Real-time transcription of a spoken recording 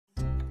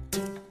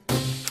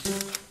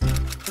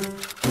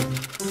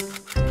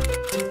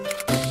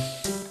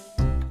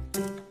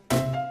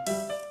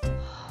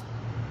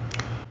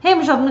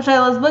gentlemen, I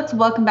love books.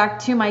 Welcome back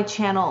to my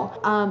channel.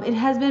 It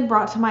has been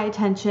brought to my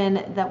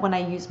attention that when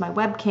I use my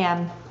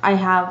webcam, I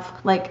have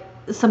like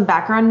some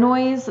background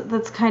noise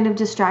that's kind of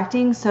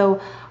distracting.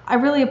 So I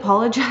really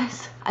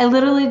apologize. I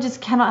literally just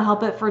cannot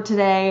help it for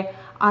today.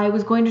 I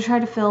was going to try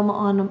to film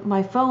on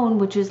my phone,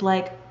 which is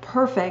like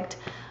perfect.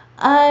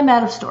 I'm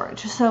out of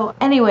storage. So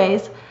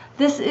anyways,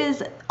 this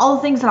is all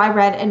the things that I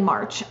read in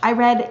March. I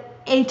read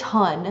a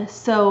ton.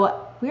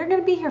 So we're going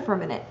to be here for a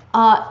minute.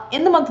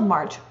 In the month of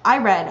March, I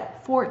read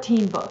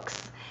 14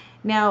 books.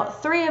 Now,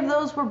 3 of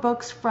those were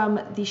books from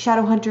the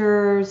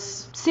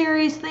Shadowhunters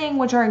series thing,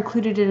 which are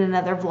included in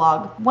another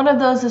vlog. One of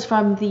those is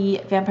from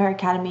the Vampire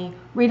Academy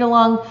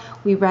read-along.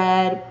 We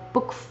read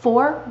book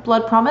 4,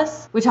 Blood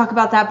Promise. We talk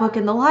about that book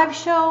in the live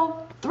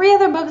show. 3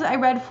 other books I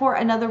read for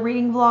another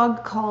reading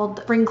vlog called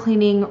Spring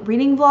Cleaning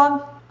Reading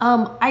Vlog.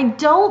 I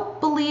don't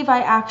believe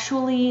I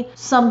actually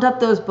summed up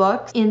those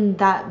books in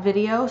that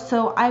video,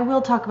 so I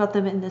will talk about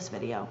them in this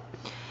video.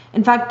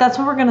 In fact, that's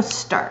where we're gonna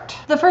start.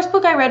 The first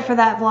book I read for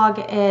that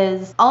vlog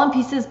is All in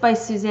Pieces by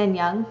Suzanne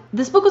Young.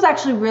 This book was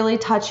actually really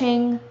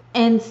touching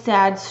and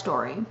sad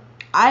story.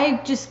 I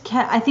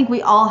think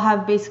we all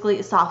have basically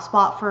a soft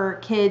spot for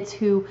kids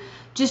who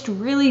just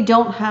really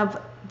don't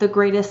have the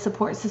greatest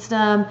support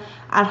system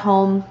at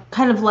home,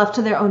 kind of left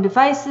to their own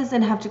devices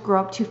and have to grow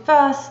up too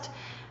fast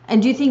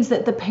and do things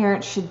that the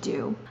parents should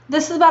do.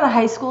 This is about a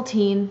high school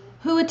teen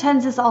who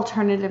attends this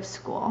alternative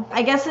school.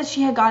 I guess that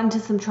she had gotten into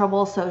some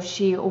trouble, so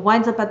she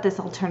winds up at this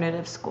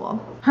alternative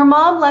school. Her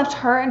mom left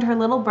her and her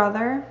little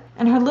brother,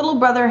 and her little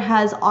brother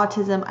has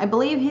autism. I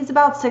believe he's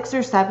about 6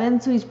 or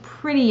 7, so he's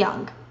pretty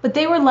young. But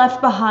they were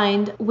left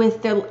behind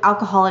with their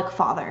alcoholic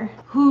father,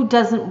 who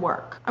doesn't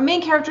work. Our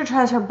main character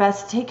tries her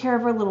best to take care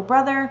of her little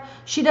brother.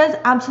 She does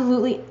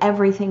absolutely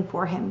everything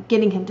for him,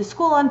 getting him to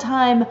school on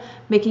time,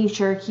 making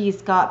sure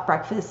he's got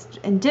breakfast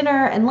and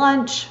dinner and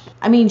lunch.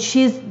 I mean,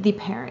 she's the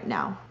parent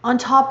now, on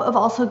top of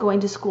also going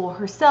to school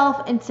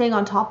herself and staying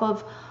on top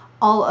of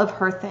all of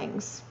her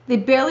things. They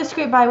barely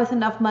scrape by with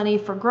enough money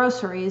for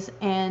groceries,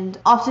 and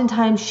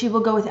oftentimes she will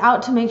go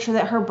without to make sure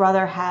that her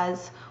brother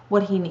has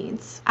what he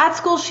needs. At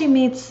school, she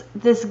meets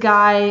this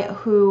guy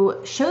who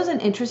shows an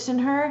interest in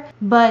her,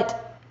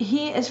 but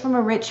he is from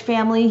a rich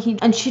family,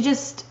 and she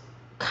just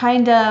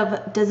kind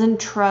of doesn't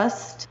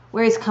trust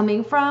where he's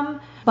coming from.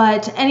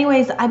 But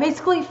anyways, I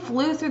basically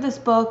flew through this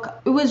book.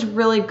 It was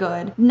really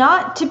good.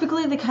 Not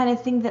typically the kind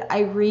of thing that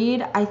I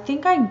read. I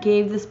think I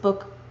gave this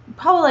book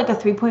probably like a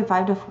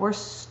 3.5 to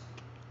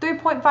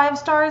 3.5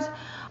 stars.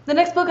 The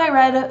next book I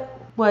read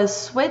was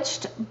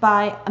Switched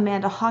by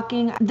Amanda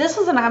Hocking. This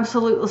was an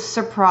absolute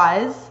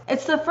surprise.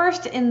 It's the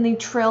first in the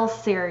Trill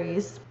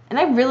series, and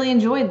I really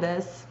enjoyed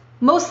this.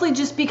 Mostly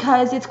just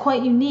because it's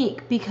quite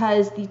unique,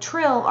 because the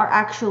Trill are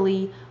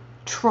actually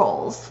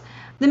trolls.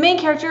 The main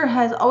character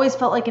has always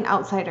felt like an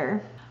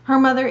outsider. Her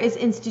mother is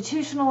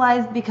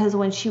institutionalized because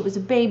when she was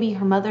a baby,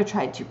 her mother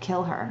tried to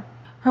kill her.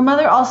 Her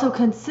mother also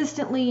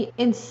consistently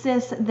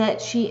insists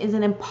that she is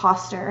an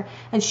imposter,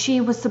 and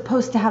she was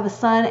supposed to have a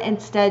son.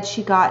 Instead,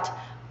 she got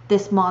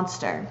this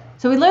monster.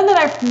 So we learned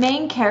that our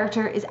main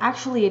character is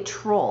actually a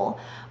troll,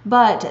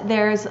 but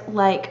there's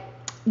like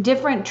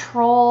different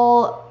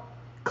troll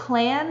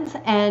clans,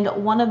 and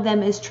one of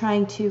them is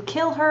trying to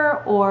kill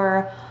her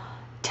or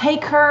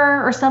take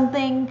her or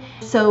something.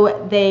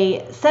 So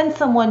they send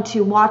someone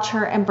to watch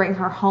her and bring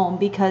her home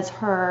because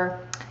her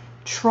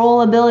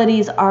troll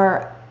abilities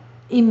are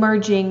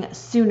emerging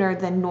sooner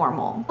than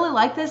normal. I really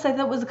like this. I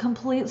thought it was a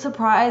complete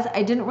surprise.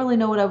 I didn't really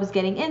know what I was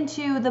getting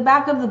into. The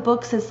back of the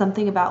book says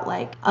something about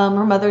like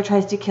her mother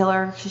tries to kill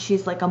her.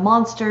 She's like a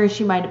monster.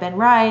 She might have been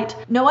right.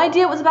 No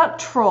idea it was about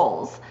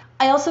trolls.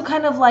 I also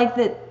kind of like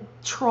that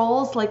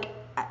trolls, like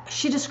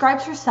she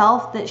describes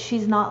herself that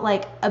she's not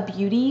like a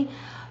beauty.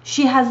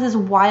 She has this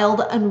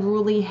wild,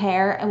 unruly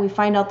hair, and we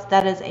find out that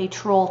that is a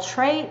troll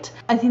trait.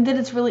 I think that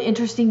it's really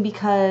interesting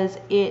because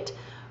it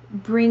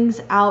brings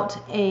out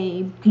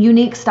a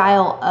unique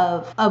style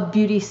of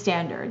beauty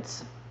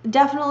standards.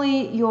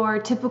 Definitely your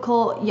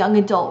typical young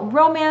adult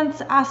romance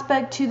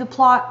aspect to the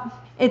plot.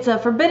 It's a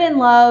forbidden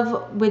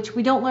love, which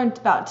we don't learn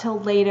about till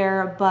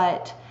later,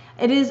 but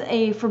it is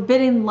a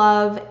forbidden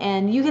love,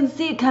 and you can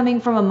see it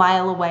coming from a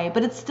mile away,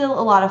 but it's still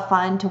a lot of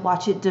fun to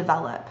watch it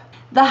develop.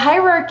 The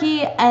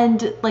hierarchy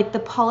and like the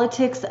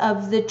politics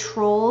of the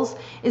trolls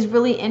is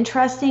really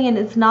interesting, and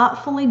it's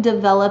not fully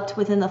developed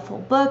within the full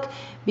book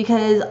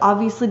because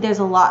obviously there's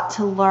a lot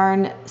to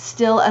learn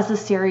still as the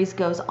series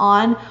goes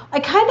on. I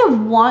kind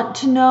of want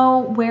to know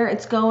where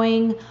it's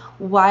going,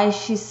 why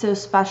she's so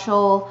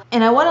special,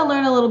 and I want to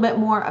learn a little bit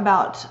more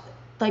about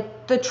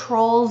like the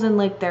trolls and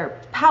like their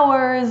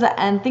powers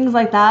and things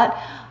like that.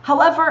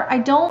 However, I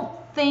don't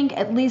think,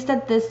 at least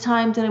at this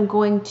time, that I'm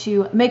going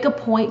to make a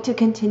point to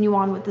continue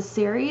on with the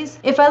series.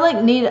 If I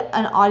like need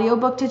an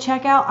audiobook to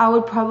check out, I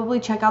would probably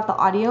check out the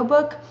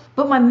audiobook.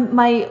 But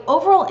my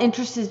overall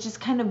interest is just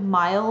kind of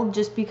mild,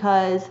 just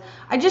because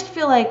I just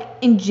feel like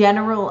in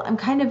general I'm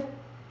kind of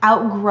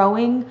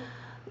outgrowing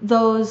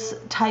those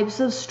types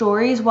of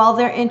stories. While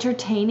they're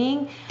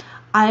entertaining,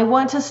 I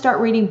want to start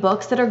reading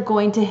books that are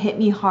going to hit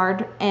me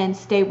hard and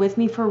stay with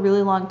me for a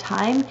really long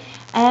time.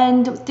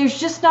 And there's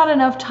just not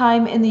enough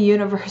time in the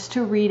universe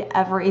to read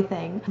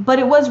everything. But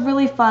it was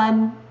really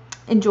fun,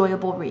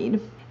 enjoyable read.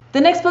 The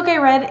next book I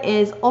read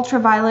is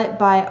Ultraviolet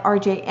by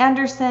R.J.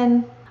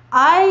 Anderson.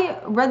 I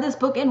read this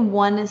book in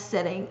one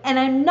sitting, and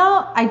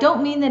I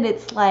don't mean that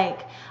it's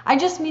like, I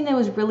just mean that it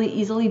was really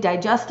easily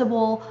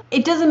digestible.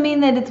 It doesn't mean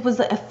that it was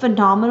a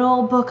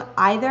phenomenal book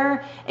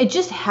either. It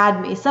just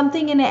had me.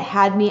 Something in it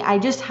had me. I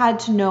just had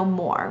to know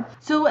more.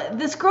 So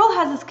this girl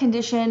has this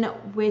condition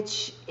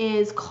which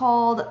is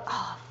called,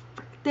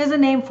 there's a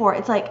name for it.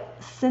 It's like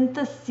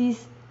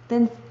synthesis,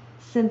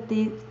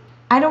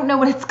 I don't know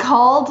what it's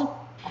called.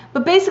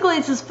 But basically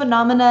it's this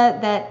phenomena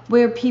that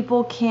where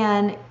people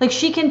can, like,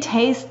 she can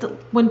taste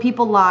when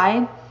people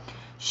lie.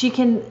 She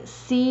can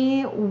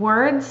see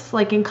words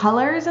like in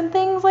colors and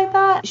things like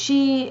that.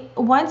 She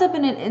winds up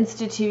in an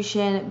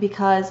institution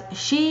because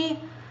she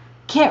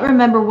can't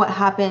remember what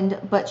happened,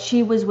 but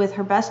she was with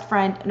her best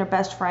friend and her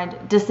best friend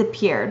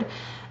disappeared.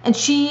 And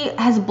she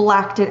has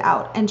blacked it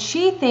out and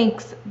she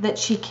thinks that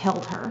she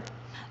killed her.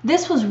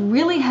 This was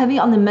really heavy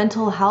on the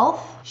mental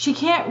health. She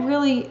can't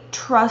really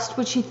trust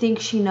what she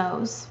thinks she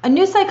knows. A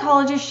new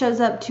psychologist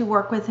shows up to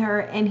work with her,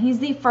 and he's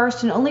the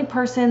first and only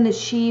person that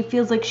she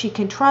feels like she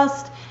can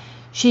trust.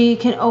 She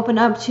can open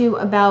up to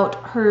about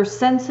her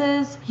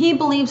senses. He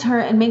believes her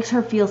and makes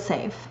her feel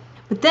safe.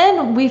 But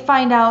then we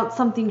find out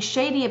something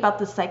shady about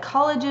the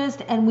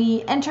psychologist, and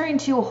we enter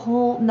into a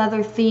whole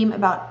nother theme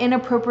about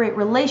inappropriate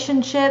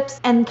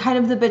relationships and kind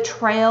of the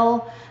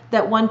betrayal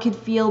that one could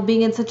feel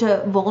being in such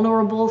a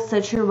vulnerable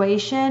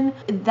situation.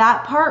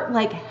 That part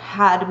like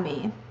had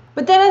me.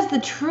 But then as the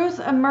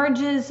truth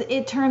emerges,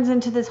 it turns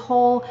into this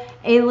whole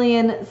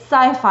alien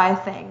sci-fi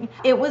thing.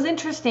 It was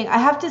interesting. I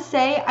have to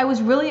say, I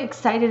was really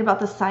excited about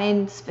the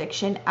science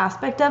fiction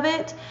aspect of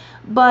it,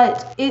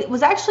 but it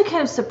was actually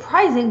kind of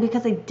surprising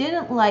because I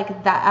didn't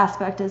like that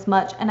aspect as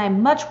much, and I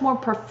much more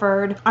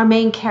preferred our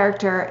main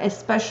character,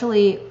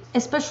 especially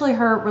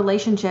her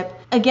relationship.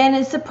 Again,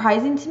 it's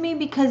surprising to me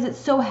because it's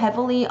so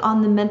heavily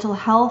on the mental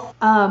health.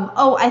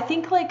 I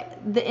think like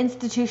the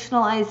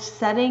institutionalized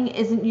setting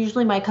isn't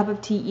usually my cup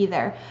of tea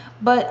either.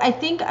 But I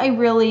think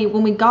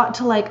when we got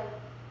to like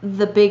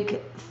the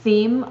big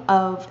theme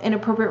of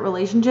inappropriate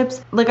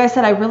relationships, like I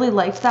said, I really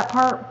liked that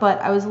part, but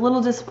I was a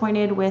little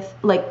disappointed with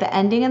like the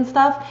ending and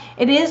stuff.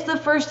 It is the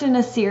first in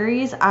a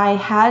series. I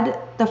had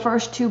the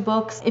first 2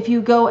 books. If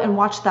you go and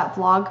watch that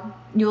vlog,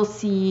 you'll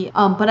see,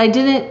 but I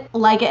didn't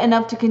like it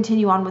enough to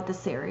continue on with the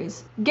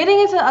series. Getting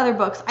into other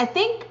books, I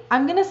think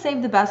I'm gonna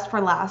save the best for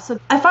last. So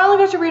I finally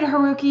got to read a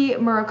Haruki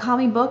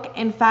Murakami book.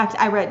 In fact,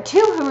 I read 2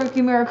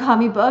 Haruki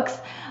Murakami books.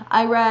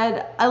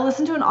 I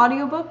listened to an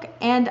audiobook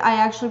and I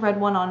actually read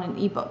one on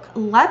an ebook.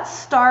 Let's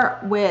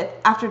start with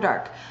After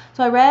Dark.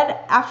 So I read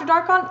After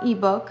Dark on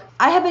ebook.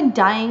 I have been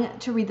dying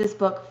to read this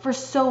book for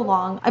so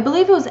long. I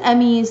believe it was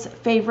Emmy's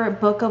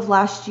favorite book of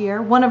last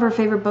year, one of her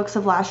favorite books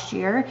of last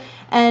year.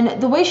 And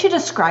the way she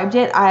described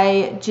it,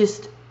 I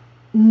just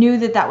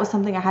knew that was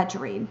something I had to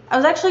read. I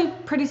was actually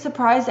pretty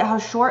surprised at how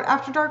short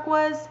After Dark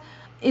was.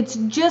 It's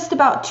just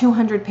about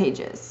 200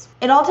 pages.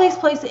 It all takes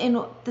place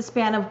in the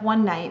span of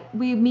one night.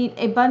 We meet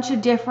a bunch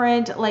of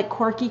different like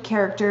quirky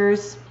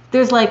characters.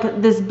 There's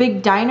like this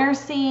big diner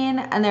scene,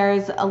 and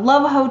there's a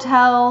love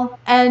hotel,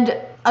 and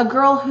a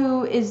girl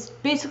who is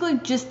basically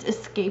just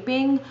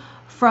escaping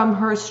from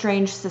her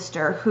estranged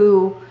sister,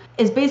 who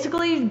is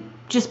basically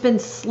just been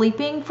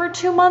sleeping for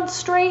 2 months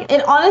straight.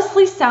 It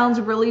honestly sounds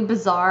really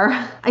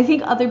bizarre. I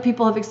think other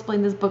people have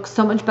explained this book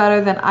so much better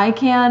than I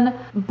can,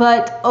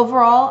 but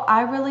overall,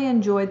 I really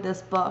enjoyed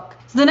this book.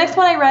 So the next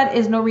one I read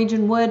is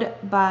Norwegian Wood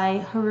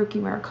by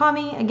Haruki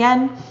Murakami.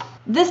 Again,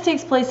 this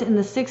takes place in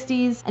the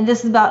 60s, and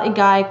this is about a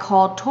guy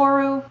called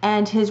Toru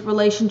and his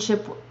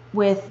relationship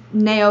with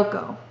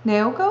Naoko.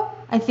 Naoko?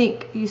 I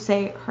think you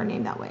say her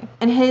name that way.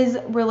 And his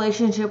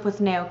relationship with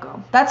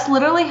Naoko. That's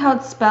literally how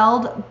it's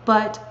spelled,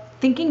 but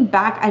thinking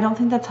back, I don't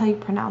think that's how you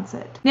pronounce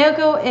it.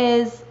 Naoko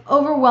is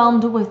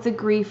overwhelmed with the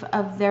grief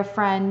of their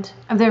friend,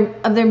 of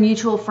their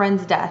mutual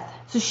friend's death.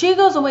 So she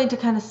goes away to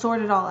kind of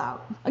sort it all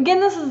out. Again,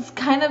 this is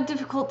kind of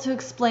difficult to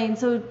explain.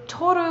 So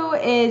Toru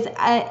is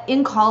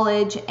in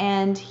college,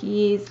 and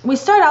we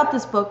start out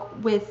this book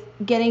with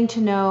getting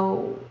to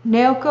know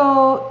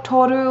Naoko,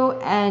 Toru,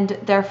 and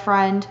their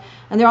friend,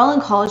 and they're all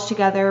in college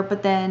together,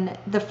 but then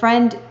the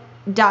friend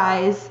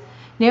dies,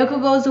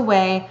 Naoko goes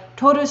away,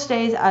 Toru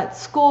stays at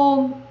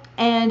school,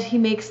 and he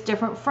makes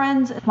different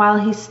friends while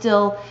he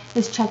still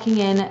is checking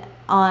in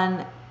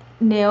on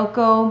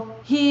Naoko.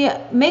 He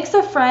makes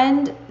a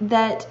friend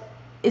that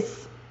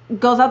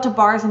goes out to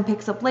bars and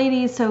picks up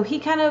ladies, so he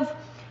kind of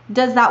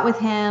does that with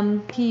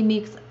him. He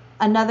meets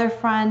another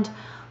friend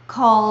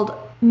called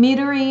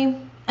Midori,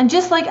 and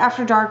just like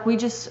After Dark, we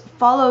just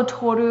follow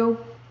Toru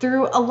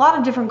through a lot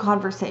of different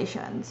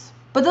conversations.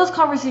 But those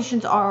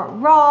conversations are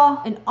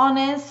raw and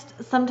honest,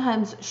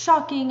 sometimes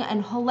shocking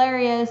and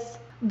hilarious.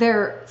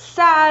 They're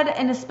sad,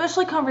 and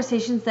especially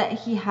conversations that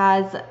he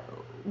has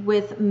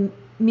with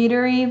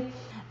Midori.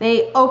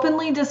 They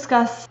openly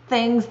discuss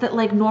things that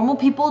like normal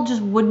people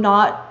just would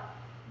not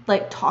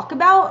like talk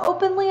about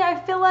openly, I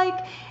feel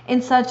like,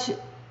 in such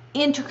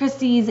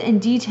intricacies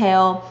and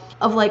detail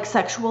of like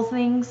sexual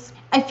things.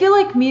 I feel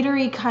like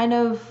Midori kind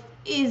of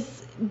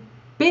is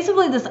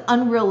basically this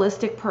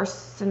unrealistic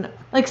person.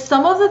 Like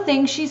some of the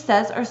things she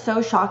says are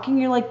so shocking,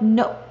 you're like,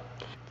 no.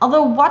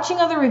 Although watching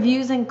other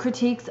reviews and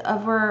critiques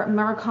of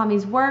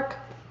Murakami's work,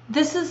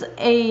 this is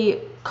a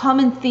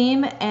common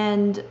theme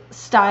and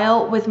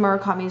style with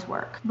Murakami's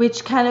work,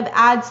 which kind of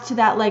adds to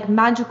that like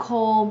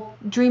magical,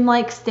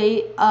 dreamlike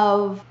state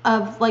of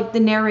like the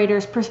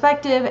narrator's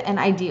perspective and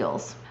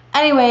ideals.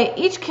 Anyway,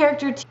 each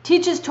character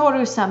teaches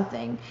Toru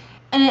something,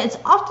 and it's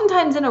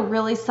oftentimes in a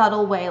really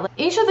subtle way. Like,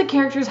 each of the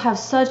characters have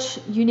such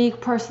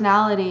unique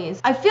personalities.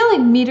 I feel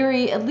like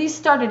Midori at least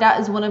started out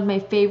as one of my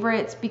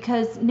favorites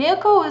because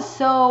Naoko is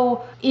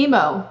so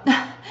emo,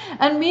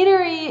 and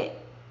Midori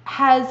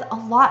has a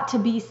lot to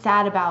be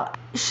sad about.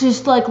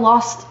 She's like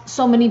lost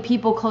so many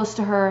people close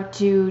to her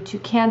to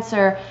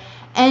cancer,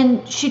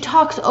 and she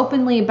talks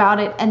openly about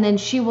it, and then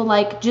she will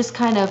like just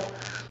kind of,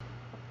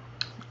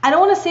 I don't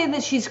want to say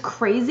that she's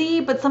crazy,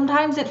 but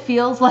sometimes it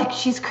feels like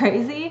she's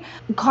crazy.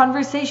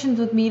 Conversations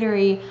with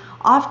Midori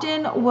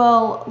often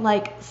will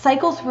like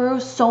cycle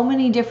through so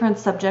many different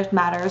subject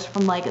matters,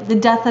 from like the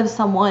death of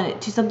someone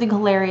to something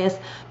hilarious.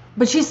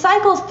 But she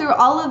cycles through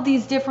all of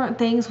these different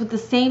things with the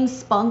same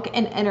spunk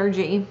and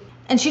energy.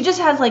 And she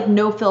just has like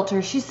no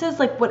filter. She says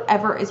like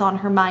whatever is on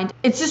her mind.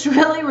 It's just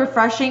really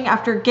refreshing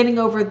after getting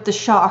over the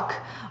shock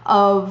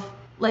of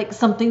like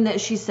something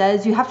that she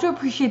says. You have to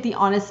appreciate the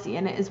honesty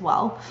in it as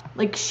well.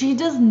 Like she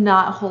does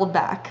not hold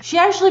back. She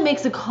actually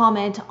makes a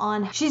comment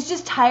on she's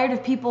just tired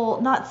of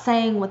people not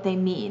saying what they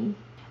mean.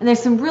 And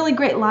there's some really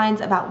great lines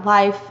about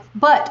life,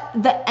 but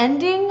the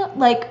ending,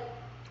 like,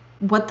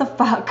 what the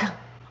fuck?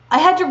 I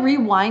had to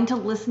rewind to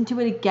listen to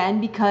it again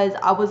because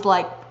I was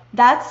like,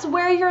 that's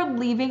where you're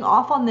leaving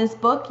off on this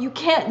book? You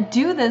can't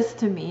do this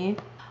to me.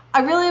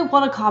 I really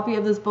want a copy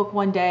of this book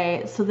one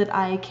day so that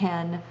I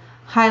can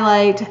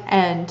highlight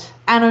and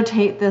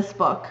annotate this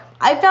book.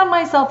 I found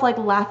myself like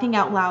laughing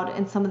out loud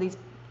in some of these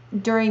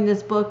during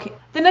this book.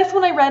 The next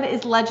one I read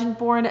is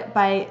Legendborn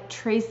by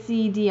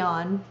Tracy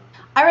Deonn.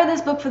 I read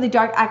this book for the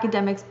Dark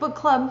Academics book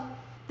club.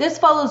 This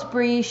follows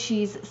Bree.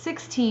 She's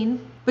 16,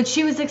 but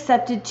she was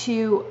accepted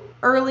to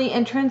early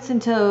entrance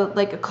into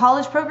like a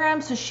college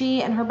program. So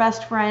she and her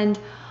best friend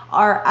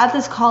are at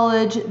this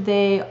college.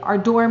 They are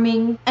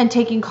dorming and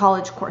taking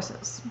college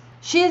courses.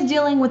 She is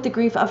dealing with the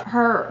grief of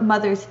her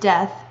mother's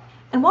death.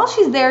 And while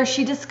she's there,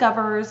 she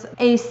discovers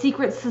a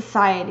secret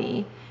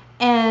society,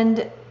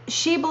 and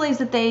she believes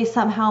that they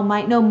somehow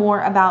might know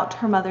more about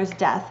her mother's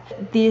death.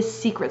 This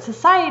secret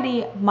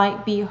society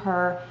might be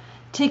her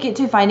ticket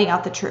to finding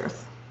out the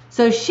truth.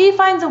 So she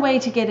finds a way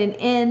to get an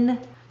in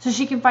so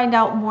she can find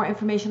out more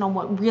information on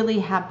what really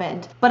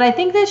happened. But I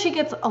think that she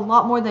gets a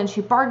lot more than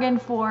she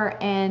bargained for,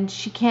 and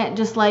she can't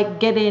just like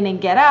get in and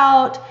get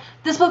out.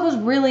 This book was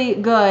really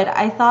good.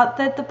 I thought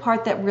that the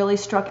part that really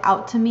struck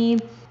out to me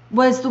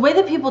was the way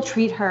that people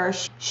treat her.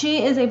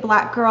 She is a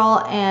black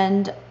girl,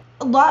 and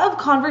a lot of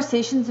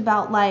conversations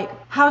about like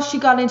how she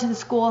got into the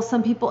school.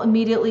 Some people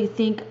immediately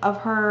think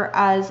of her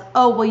as,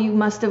 oh, well, you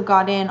must have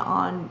got in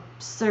on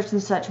such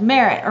and such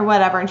merit or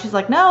whatever. And she's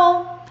like,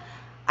 no,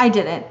 I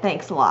didn't.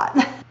 Thanks a lot.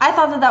 I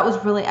thought that that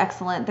was really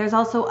excellent. There's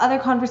also other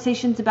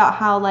conversations about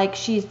how like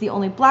she's the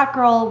only black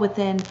girl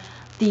within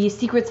the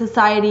secret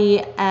society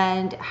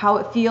and how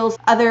it feels,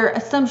 other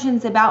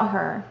assumptions about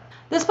her.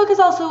 This book is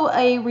also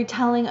a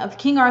retelling of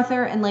King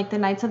Arthur and like the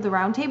Knights of the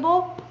Round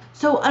Table.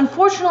 So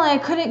unfortunately, I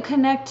couldn't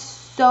connect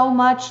so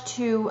much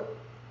to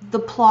the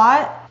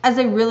plot as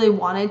I really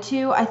wanted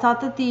to. I thought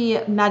that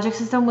the magic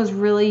system was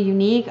really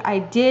unique. I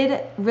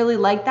did really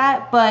like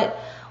that, but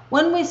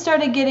when we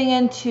started getting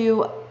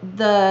into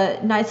the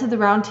Knights of the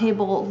Round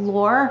Table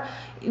lore,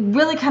 it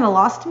really kind of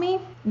lost me.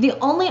 The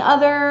only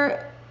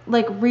other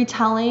like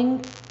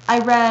retelling I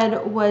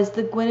read was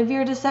The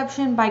Guinevere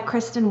Deception by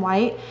Kristen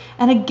White.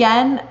 And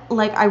again,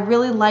 like I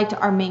really liked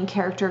our main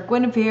character,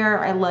 Guinevere.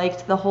 I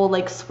liked the whole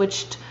like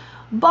switched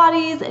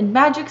bodies and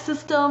magic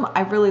system.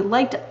 I really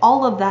liked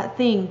all of that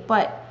thing.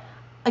 But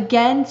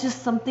again,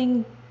 just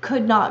something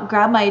could not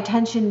grab my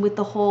attention with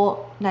the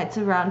whole Knights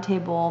of the Round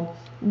Table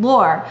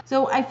lore.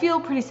 So I feel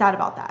pretty sad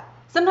about that.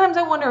 Sometimes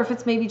I wonder if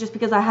it's maybe just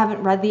because I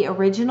haven't read the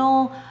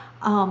original,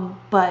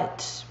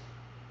 but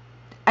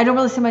I don't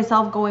really see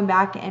myself going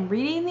back and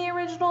reading the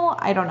original.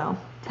 I don't know.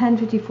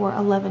 10:54,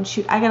 11.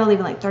 Shoot, I gotta leave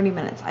in like 30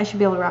 minutes. I should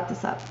be able to wrap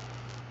this up.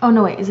 Oh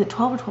no, wait, is it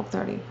 12 or 12:30?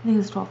 I think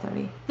it's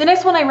 12:30. The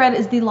next one I read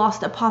is The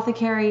Lost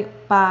Apothecary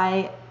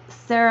by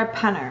Sara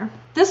Penner.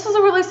 This was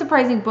a really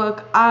surprising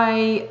book.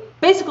 I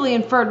basically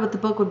inferred what the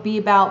book would be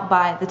about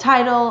by the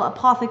title,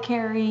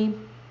 Apothecary,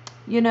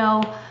 you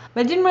know,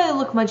 but I didn't really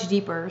look much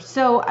deeper.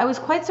 So I was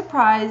quite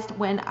surprised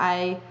when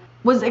I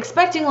was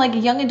expecting like a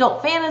young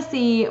adult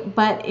fantasy,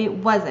 but it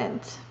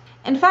wasn't.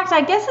 In fact,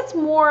 I guess it's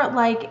more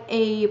like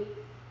a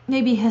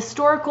maybe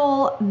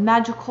historical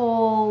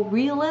magical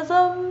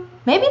realism.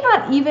 Maybe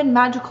not even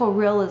magical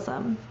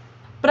realism,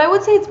 but I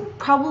would say it's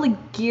probably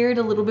geared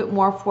a little bit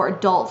more for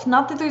adults.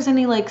 Not that there's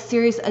any like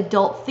serious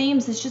adult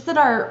themes, it's just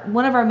that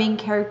one of our main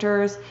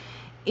characters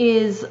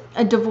is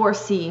a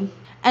divorcee.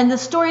 And the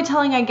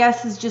storytelling, I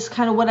guess, is just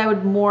kind of what I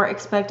would more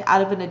expect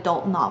out of an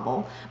adult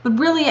novel. But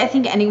really, I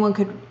think anyone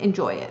could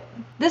enjoy it.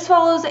 This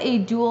follows a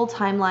dual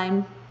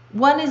timeline.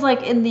 One is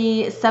like in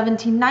the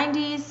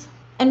 1790s,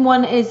 and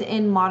one is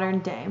in modern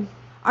day.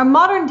 Our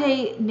modern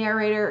day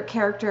narrator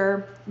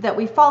character that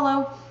we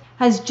follow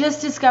has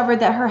just discovered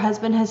that her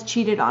husband has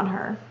cheated on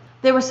her.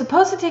 They were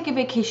supposed to take a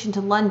vacation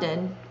to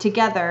London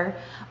together,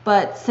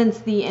 but since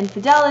the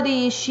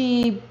infidelity,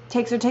 she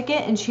takes her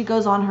ticket and she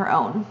goes on her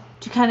own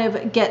to kind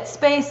of get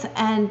space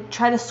and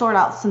try to sort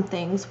out some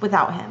things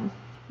without him.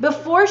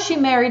 Before she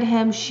married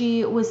him,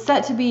 she was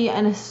set to be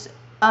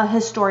a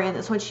historian.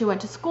 That's what she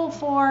went to school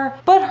for,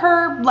 but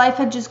her life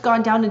had just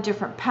gone down a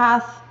different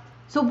path.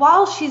 So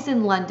while she's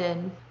in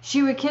London,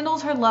 she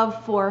rekindles her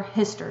love for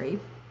history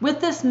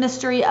with this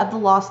mystery of the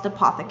lost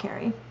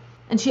apothecary.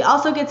 And she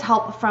also gets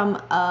help from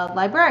a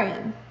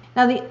librarian.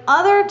 Now the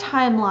other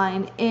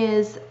timeline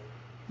is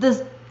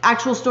the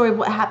actual story of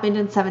what happened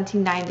in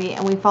 1790,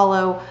 and we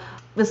follow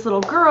this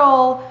little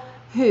girl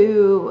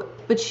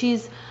but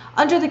she's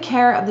under the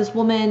care of this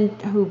woman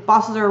who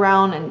bosses her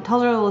around and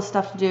tells her all this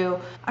stuff to do.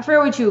 I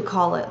forget what you would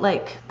call it,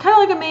 like kind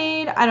of like a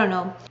maid, I don't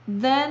know.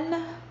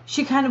 Then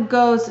she kind of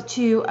goes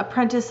to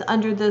apprentice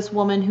under this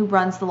woman who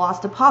runs the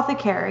Lost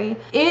Apothecary.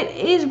 It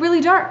is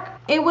really dark.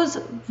 It was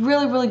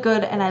really, really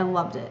good, and I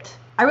loved it.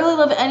 I really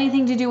love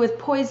anything to do with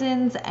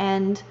poisons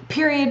and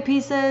period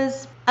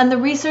pieces, and the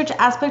research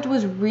aspect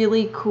was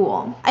really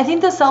cool. I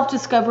think the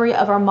self-discovery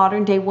of our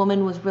modern day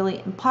woman was really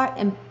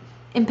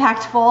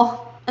impactful,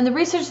 and the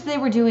research they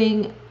were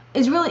doing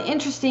is really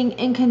interesting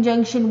in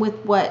conjunction with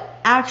what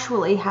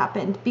actually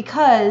happened,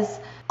 because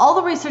all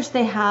the research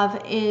they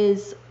have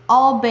is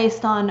all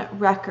based on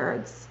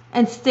records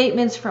and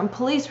statements from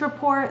police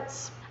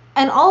reports,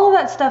 and all of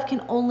that stuff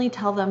can only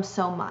tell them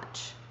so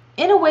much.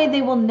 In a way,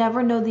 they will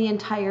never know the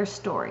entire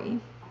story.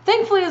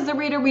 Thankfully, as the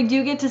reader, we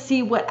do get to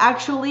see what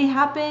actually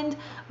happened,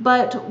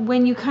 but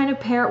when you kind of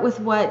pair it with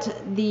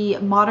what the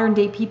modern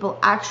day people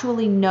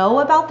actually know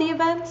about the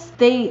events,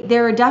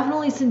 there are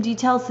definitely some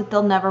details that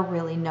they'll never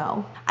really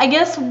know. I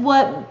guess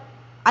what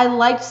I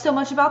liked so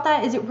much about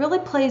that is it really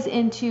plays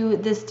into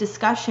this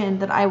discussion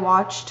that I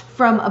watched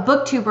from a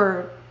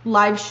booktuber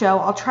live show.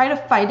 I'll try to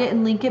find it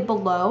and link it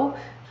below,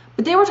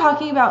 but they were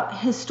talking about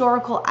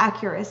historical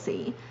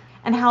accuracy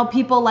and how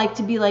people like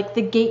to be like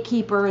the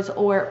gatekeepers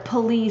or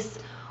police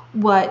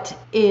what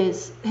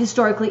is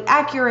historically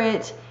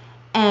accurate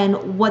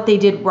and what they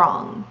did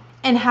wrong,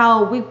 and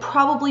how we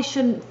probably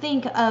shouldn't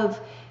think of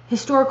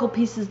historical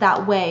pieces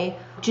that way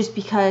just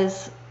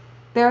because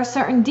there are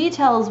certain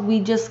details we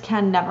just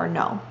can never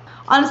know.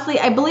 Honestly,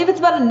 I believe it's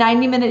about a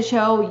 90-minute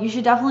show. You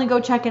should definitely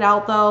go check it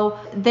out though.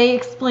 They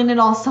explain it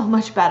all so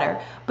much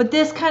better. But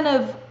this kind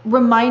of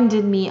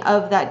reminded me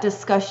of that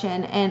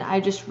discussion, and I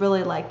just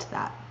really liked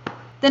that.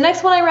 The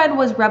next one I read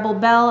was Rebel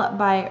Belle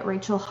by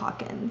Rachel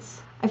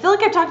Hawkins. I feel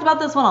like I've talked about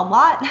this one a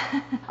lot,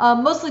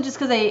 mostly just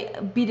because I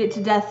beat it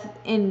to death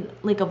in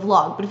like a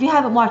vlog. But if you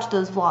haven't watched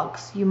those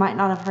vlogs, you might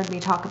not have heard me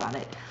talk about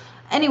it.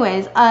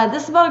 Anyways,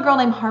 this is about a girl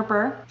named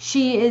Harper.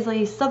 She is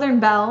a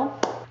Southern belle.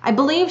 I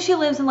believe she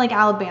lives in like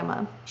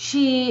Alabama.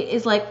 She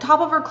is like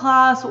top of her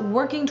class,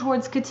 working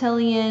towards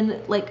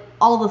cotillion, like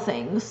all the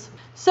things.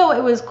 So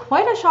it was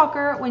quite a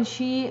shocker when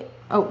she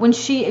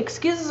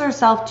excuses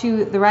herself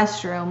to the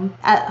restroom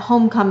at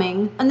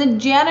homecoming, and the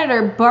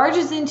janitor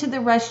barges into the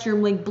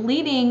restroom like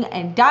bleeding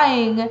and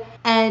dying,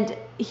 and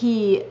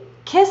he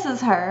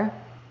kisses her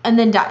and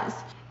then dies.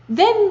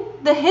 Then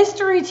the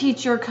history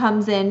teacher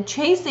comes in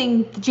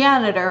chasing the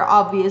janitor,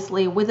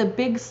 obviously, with a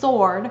big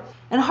sword.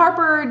 And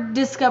Harper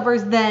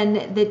discovers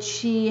then that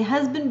she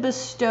has been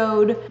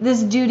bestowed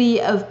this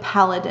duty of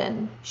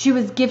paladin. She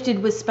was gifted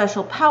with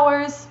special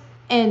powers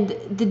and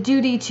the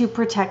duty to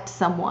protect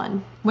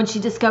someone. When she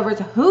discovers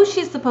who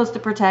she's supposed to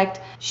protect,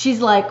 she's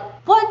like,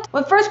 what?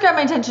 What first grabbed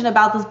my attention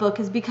about this book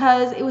is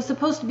because it was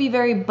supposed to be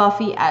very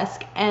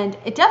Buffy-esque, and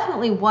it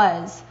definitely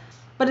was.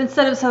 But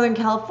instead of Southern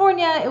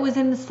California, it was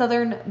in the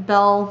Southern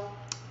belle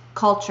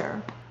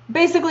culture.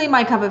 Basically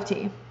my cup of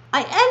tea.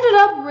 I ended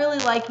up really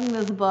liking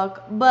this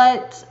book,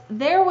 but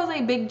there was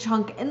a big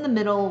chunk in the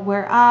middle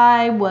where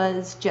it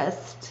was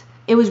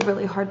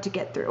really hard to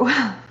get through.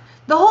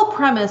 The whole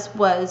premise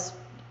was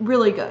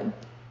really good.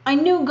 I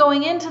knew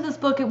going into this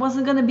book it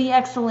wasn't going to be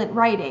excellent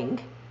writing,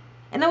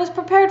 and I was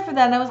prepared for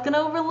that, and I was going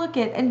to overlook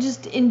it and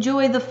just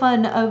enjoy the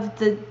fun of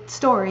the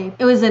story.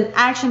 It was an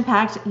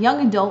action-packed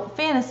young adult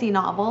fantasy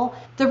novel.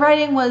 The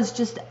writing was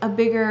just a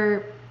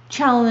bigger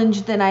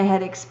challenge than I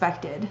had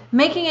expected,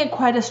 making it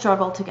quite a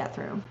struggle to get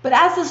through. But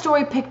as the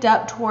story picked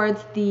up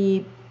towards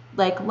the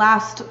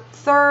last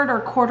third or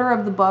quarter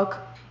of the book,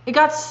 it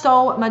got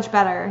so much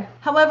better.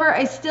 However,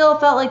 I still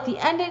felt like the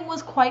ending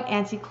was quite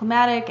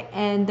anticlimactic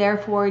and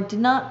therefore did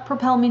not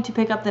propel me to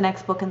pick up the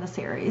next book in the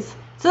series.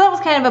 So that was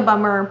kind of a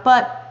bummer,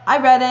 but I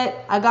read it,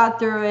 I got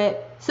through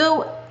it.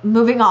 So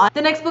moving on.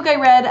 The next book I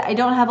read, I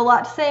don't have a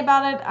lot to say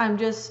about it. I'm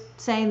just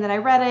saying that I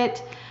read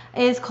it.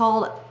 It is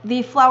called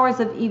The Flowers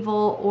of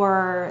Evil,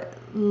 or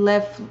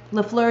Le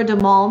Fleur du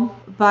Mal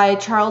by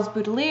Charles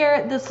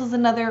Boudelier. This was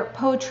another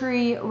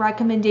poetry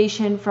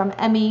recommendation from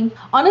Emmy.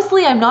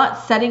 Honestly, I'm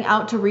not setting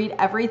out to read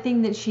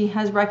everything that she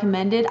has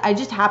recommended. I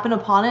just happen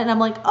upon it and I'm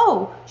like,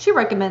 oh, she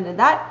recommended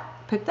that.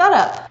 Pick that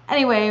up.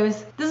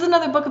 Anyways, this is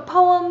another book of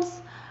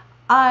poems.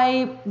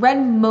 I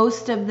read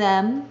most of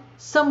them.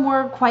 Some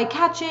were quite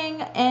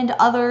catching and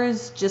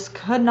others just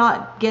could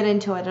not get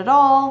into it at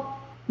all.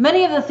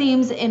 Many of the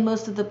themes in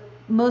most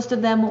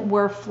of them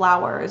were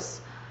flowers.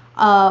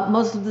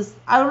 Most of this,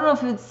 I don't know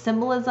if it's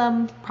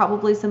symbolism,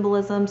 probably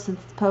symbolism since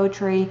it's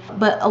poetry,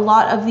 but a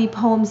lot of the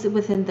poems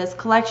within this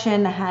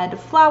collection had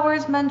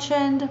flowers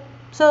mentioned,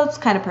 so it's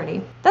kind of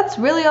pretty. That's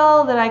really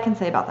all that I can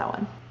say about that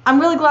one. I'm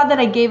really glad that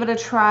I gave it a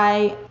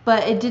try,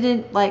 but it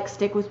didn't like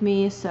stick with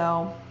me,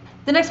 so.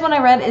 The next one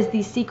I read is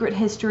The Secret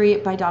History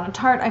by Donna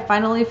Tartt. I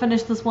finally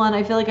finished this one.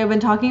 I feel like I've been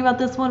talking about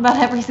this one about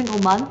every single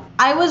month.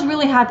 I was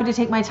really happy to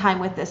take my time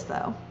with this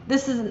though.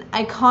 This is an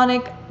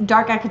iconic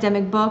dark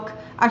academic book.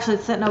 Actually,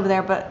 it's sitting over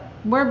there, but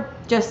we're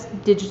just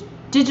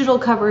digital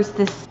covers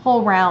this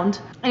whole round.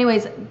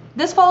 Anyways,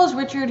 this follows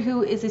Richard,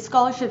 who is a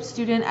scholarship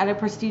student at a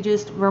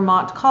prestigious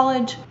Vermont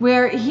college,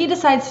 where he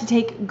decides to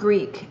take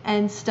Greek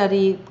and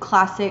study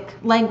classic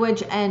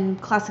language and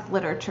classic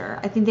literature.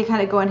 I think they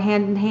kind of go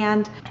hand in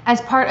hand as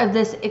part of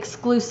this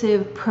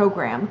exclusive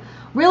program.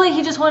 Really,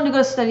 he just wanted to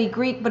go study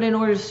Greek, but in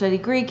order to study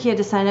Greek, he had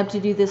to sign up to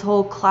do this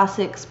whole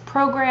classics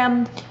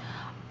program.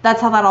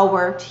 That's how that all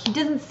worked. He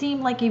doesn't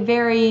seem like a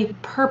very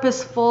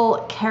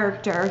purposeful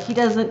character. He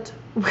doesn't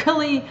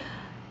really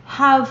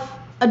have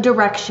a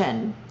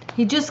direction.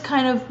 He just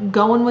kind of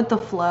going with the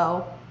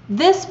flow.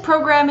 This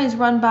program is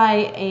run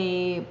by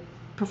a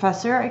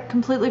professor. I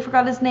completely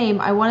forgot his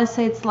name. I want to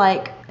say it's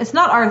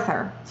not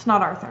Arthur. It's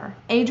not Arthur.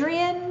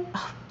 Adrian?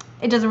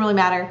 It doesn't really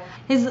matter.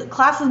 His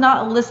class is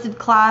not a listed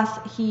class.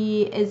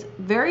 He is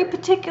very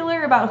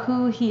particular about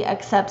who he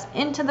accepts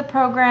into the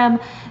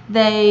program.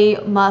 They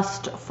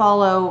must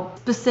follow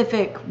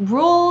specific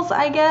rules,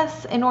 I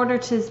guess, in order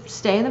to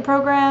stay in the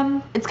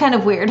program. It's kind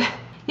of weird.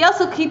 He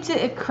also keeps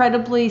it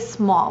incredibly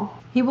small.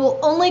 He will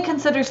only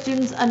consider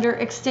students under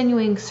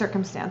extenuating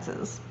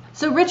circumstances.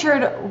 So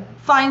Richard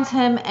finds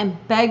him and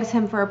begs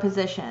him for a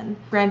position.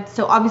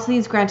 So obviously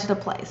he's granted a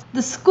place.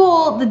 The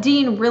school, the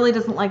dean really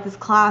doesn't like this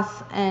class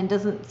and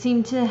doesn't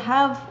seem to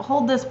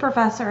hold this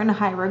professor in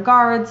high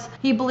regards.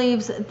 He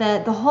believes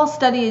that the whole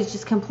study is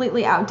just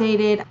completely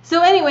outdated.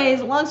 So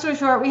anyways, long story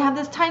short, we have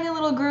this tiny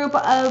little group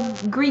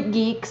of Greek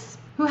geeks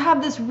who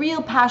have this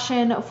real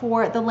passion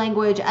for the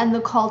language and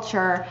the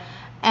culture.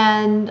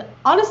 And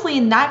honestly,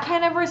 in that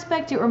kind of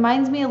respect, it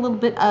reminds me a little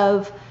bit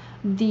of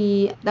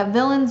that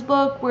villain's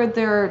book where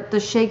they're the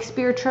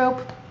Shakespeare trope.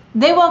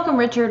 They welcome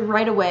Richard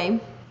right away.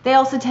 They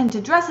also tend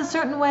to dress a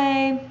certain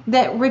way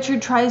that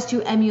Richard tries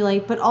to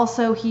emulate, but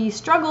also he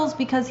struggles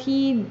because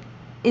he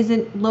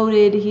isn't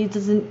loaded. He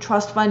doesn't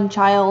trust fund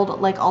child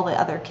like all the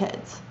other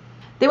kids.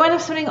 They wind up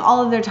spending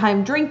all of their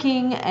time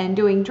drinking and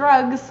doing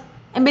drugs,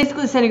 and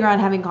basically sitting around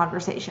having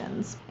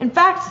conversations. In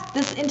fact,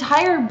 this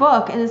entire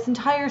book and this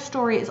entire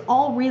story is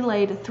all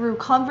relayed through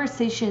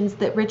conversations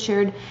that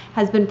Richard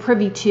has been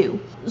privy to.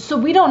 So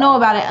we don't know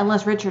about it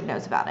unless Richard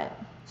knows about it.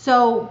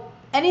 So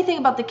anything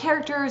about the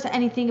characters,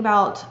 anything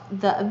about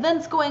the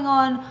events going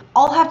on,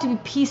 all have to be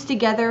pieced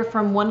together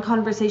from one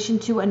conversation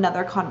to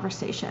another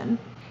conversation.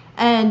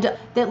 And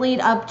that lead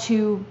up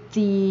to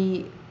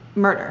the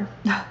murder.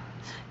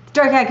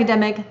 Dark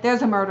academic,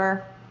 there's a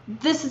murder.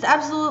 This is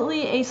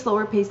absolutely a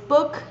slower paced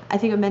book. I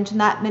think I've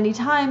mentioned that many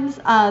times.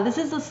 This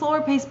is a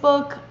slower paced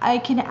book. I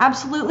can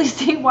absolutely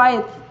see why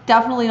it's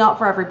definitely not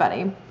for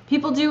everybody.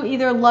 People do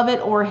either love it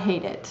or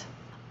hate it.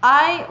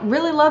 I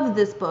really love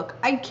this book.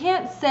 I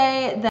can't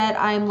say that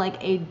I'm like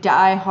a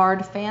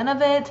die-hard fan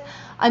of it.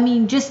 I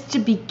mean, just to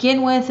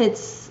begin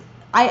with,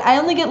 I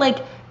only get like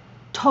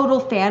total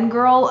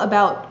fangirl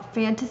about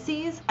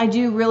fantasies. I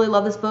do really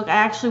love this book. I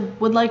actually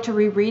would like to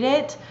reread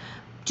it,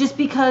 just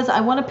because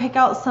I want to pick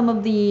out some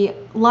of the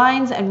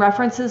lines and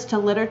references to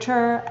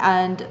literature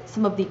and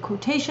some of the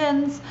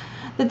quotations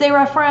that they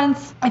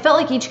reference. I felt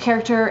like each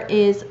character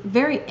is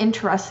very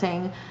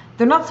interesting.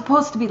 They're not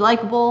supposed to be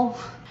likable,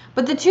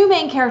 but the two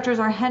main characters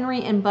are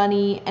Henry and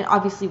Bunny, and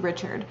obviously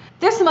Richard.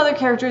 There's some other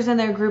characters in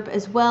their group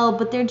as well,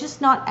 but they're just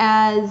not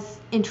as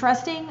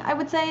interesting, I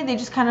would say. They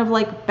just kind of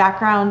like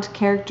background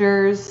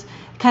characters,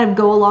 kind of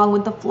go along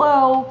with the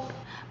flow.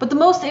 But the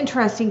most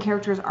interesting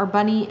characters are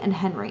Bunny and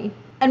Henry.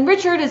 And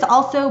Richard is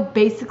also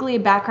basically a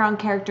background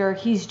character.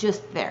 He's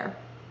just there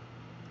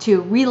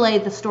to relay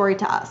the story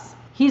to us.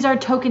 He's our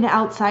token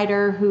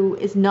outsider who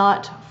is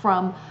not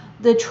from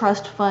the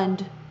trust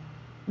fund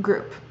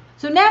group.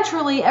 So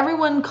naturally,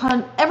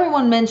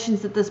 everyone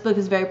mentions that this book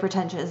is very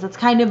pretentious. That's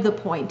kind of the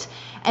point.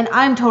 And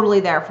I'm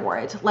totally there for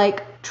it.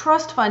 Like,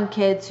 trust fund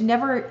kids who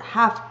never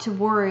have to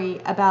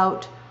worry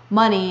about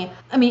money.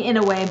 I mean, in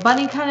a way,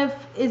 Bunny kind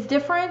of is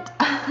different.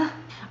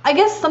 I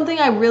guess something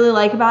I really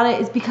like about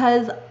it is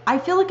because I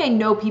feel like I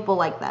know people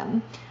like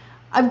them.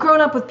 I've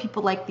grown up with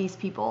people like these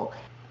people.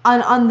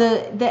 On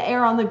the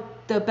air on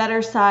the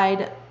better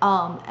side,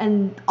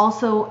 and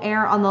also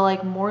air on the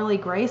like morally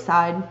gray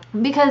side,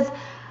 because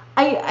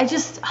I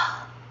just,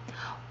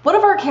 one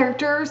of our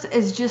characters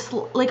is just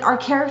like, our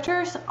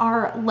characters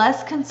are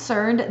less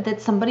concerned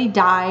that somebody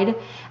died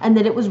and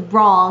that it was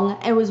wrong.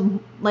 It was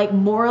like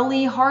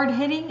morally hard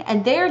hitting,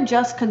 and they're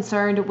just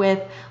concerned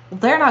with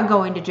they're not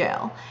going to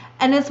jail.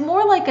 And it's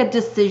more like a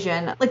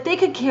decision. Like, they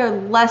could care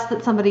less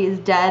that somebody is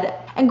dead.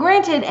 And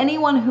granted,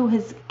 anyone who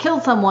has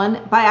killed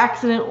someone by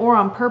accident or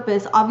on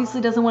purpose obviously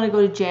doesn't want to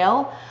go to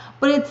jail,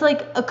 but it's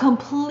like a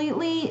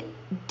completely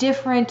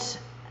different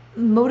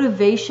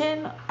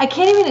motivation. I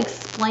can't even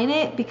explain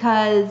it,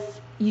 because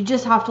you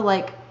just have to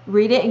like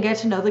read it and get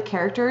to know the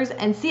characters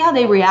and see how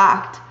they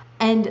react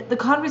and the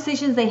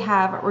conversations they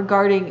have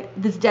regarding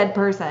this dead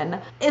person.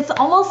 It's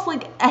almost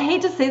like, I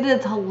hate to say that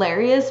it's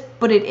hilarious,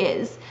 but it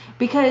is,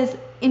 because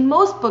in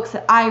most books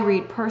that I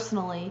read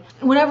personally,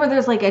 whenever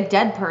there's like a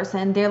dead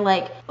person, they're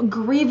like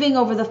grieving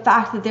over the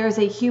fact that there's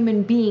a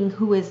human being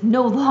who is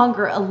no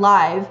longer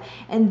alive,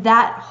 and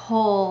that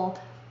whole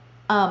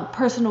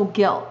personal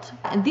guilt.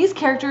 And these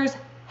characters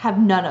have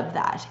none of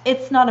that.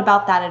 It's not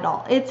about that at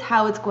all. It's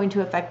how it's going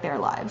to affect their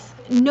lives.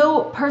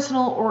 No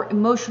personal or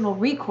emotional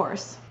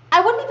recourse.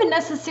 I wouldn't even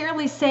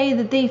necessarily say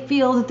that they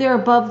feel that they're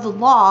above the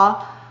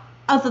law,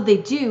 although they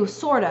do,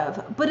 sort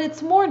of. But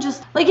it's more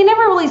just, like, he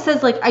never really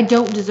says, like, I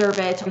don't deserve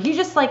it. He's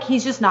just like,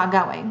 he's just not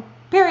going.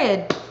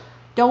 Period.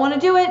 Don't want to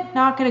do it,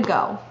 not gonna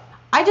go.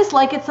 I just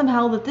like it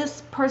somehow that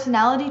this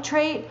personality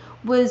trait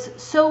was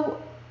so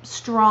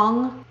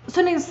strong.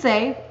 So needless to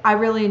say, I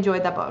really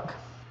enjoyed that book.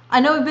 I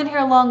know we've been here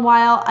a long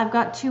while. I've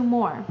got 2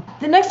 more.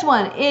 The next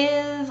one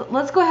is,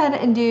 let's go ahead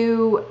and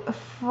do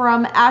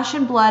From Ash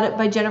and Blood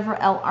by Jennifer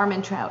L.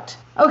 Armentrout.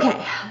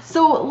 Okay,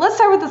 so let's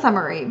start with the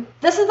summary.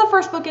 This is the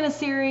first book in a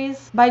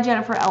series by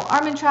Jennifer L.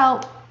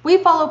 Armentrout. We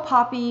follow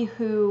Poppy,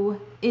 who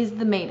is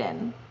the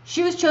maiden.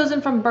 She was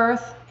chosen from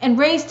birth and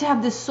raised to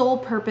have this sole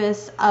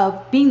purpose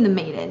of being the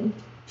maiden.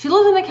 She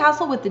lives in a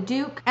castle with the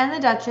Duke and the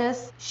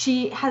Duchess.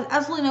 She has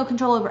absolutely no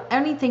control over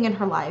anything in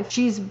her life.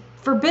 She's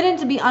forbidden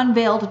to be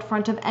unveiled in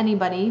front of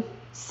anybody,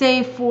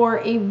 save for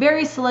a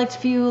very select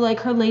few,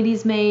 like her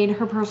lady's maid,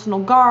 her personal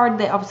guard.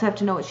 They obviously have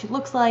to know what she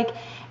looks like,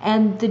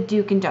 and the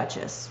Duke and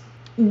Duchess,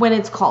 when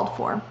it's called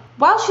for.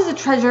 While she's a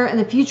treasure in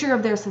the future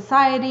of their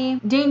society,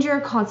 danger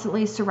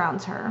constantly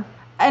surrounds her.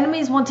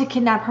 Enemies want to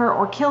kidnap her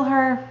or kill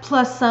her,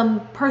 plus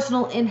some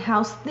personal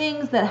in-house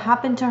things that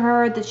happen to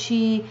her that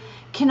she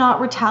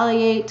cannot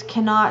retaliate,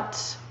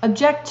 cannot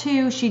object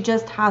to. She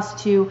just has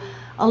to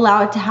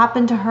allow it to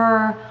happen to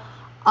her.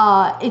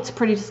 It's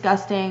pretty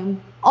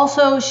disgusting.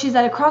 Also, she's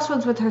at a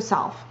crossroads with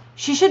herself.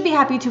 She should be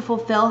happy to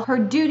fulfill her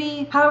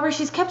duty. However,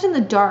 she's kept in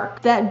the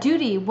dark. That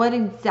duty, what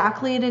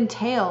exactly it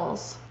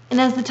entails. And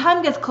as the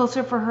time gets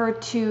closer for her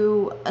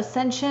to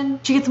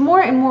ascension, she gets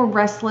more and more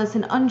restless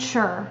and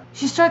unsure.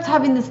 She starts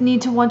having this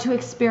need to want to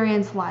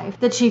experience life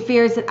that she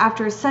fears that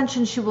after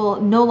ascension she will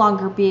no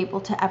longer be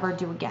able to ever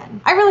do again.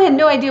 I really had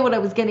no idea what I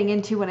was getting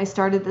into when I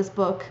started this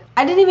book.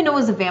 I didn't even know it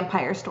was a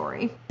vampire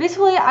story.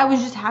 Basically, I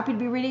was just happy to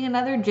be reading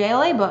another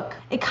JLA book.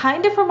 It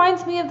kind of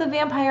reminds me of the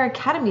Vampire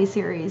Academy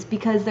series,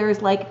 because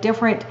there's like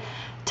different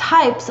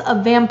types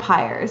of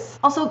vampires.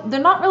 Also, they're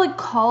not really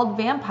called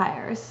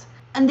vampires.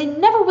 And they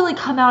never really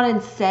come out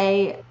and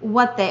say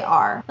what they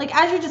are. Like,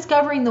 as you're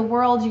discovering the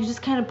world, you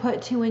just kind of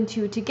put 2 and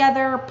 2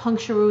 together,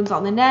 puncture wounds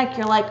on the neck.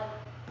 You're like,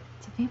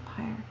 it's a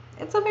vampire.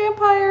 It's a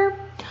vampire.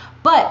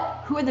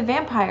 But who are the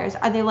vampires?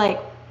 Are they like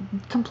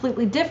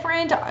completely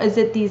different? Is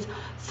it these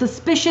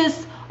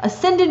suspicious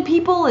ascended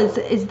people?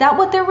 Is that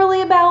what they're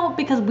really about?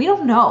 Because we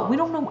don't know. We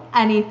don't know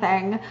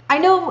anything. I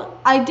know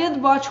I did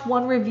watch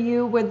one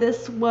review where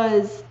this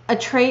was a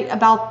trait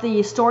about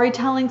the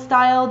storytelling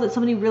style that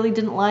somebody really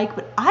didn't like,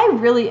 but I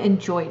really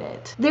enjoyed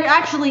it. There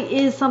actually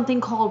is something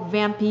called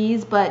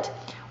vampies, but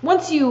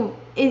once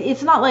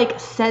it's not like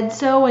said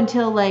so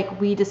until like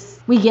we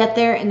get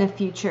there in the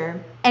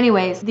future.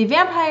 Anyways, the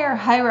vampire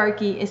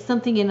hierarchy is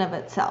something in of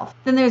itself.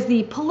 Then there's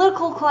the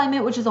political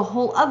climate, which is a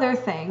whole other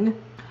thing,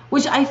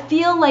 which I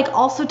feel like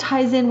also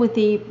ties in with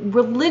the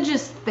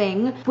religious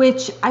thing,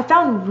 which I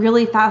found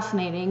really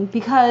fascinating,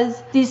 because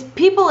these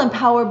people in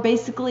power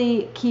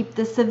basically keep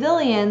the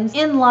civilians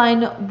in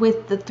line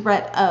with the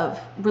threat of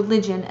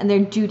religion and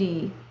their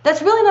duty.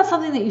 That's really not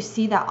something that you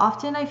see that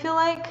often, I feel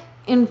like,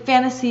 in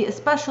fantasy,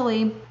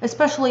 especially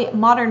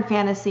modern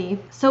fantasy.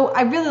 So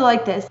I really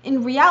like this.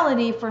 In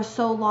reality, for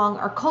so long,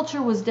 our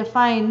culture was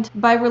defined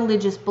by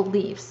religious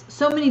beliefs.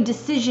 So many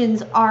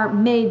decisions are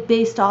made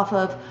based off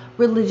of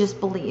religious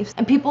beliefs,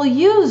 and people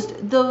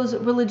used those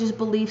religious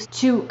beliefs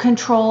to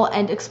control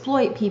and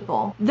exploit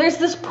people. There's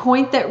this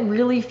point that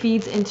really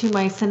feeds into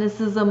my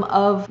cynicism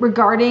of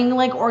regarding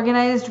like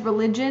organized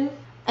religion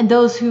and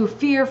those who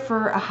fear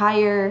for a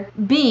higher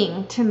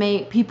being to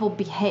make people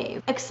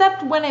behave,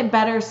 except when it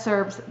better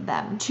serves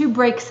them to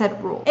break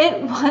said rule.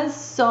 It was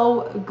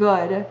so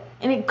good.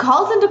 And it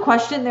calls into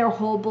question their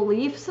whole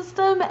belief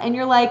system, and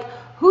you're like,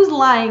 Who's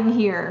lying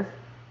here?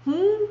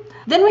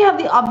 Then we have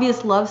the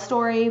obvious love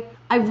story.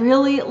 I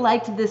really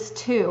liked this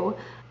too.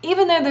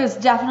 Even though there's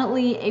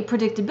definitely a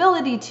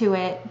predictability to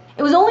it,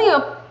 it was only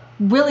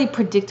really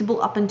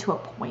predictable up until a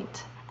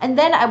point. And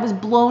then I was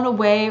blown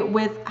away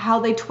with how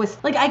they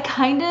twist. Like, I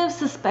kind of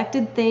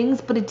suspected things,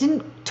 but it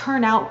didn't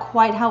turn out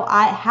quite how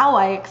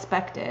I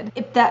expected,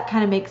 if that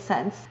kind of makes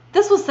sense.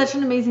 This was such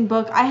an amazing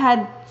book. I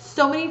had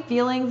so many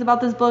feelings about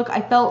this book.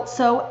 I felt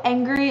so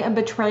angry and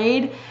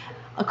betrayed.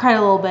 I cried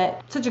a little bit.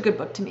 Such a good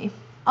book to me.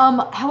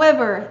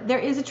 However, there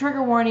is a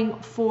trigger warning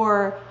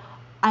for,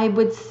 I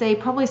would say,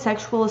 probably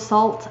sexual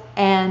assault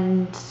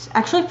and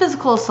actually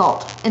physical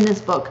assault in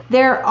this book.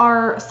 There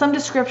are some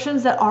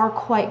descriptions that are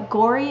quite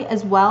gory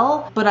as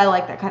well, but I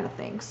like that kind of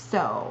thing.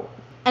 So,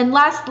 and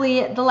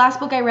lastly, the last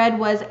book I read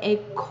was A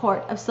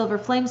Court of Silver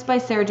Flames by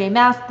Sarah J.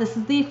 Maas. This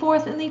is the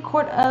fourth in the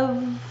Court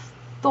of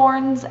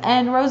Thorns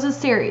and Roses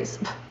series.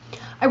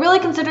 I really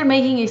considered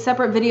making a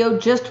separate video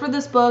just for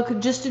this book,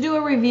 just to do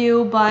a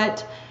review,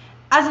 but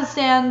as it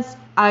stands,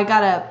 I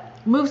gotta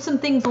move some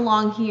things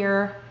along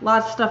here.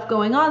 Lots of stuff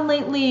going on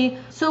lately.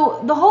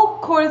 So the whole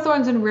Court of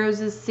Thorns and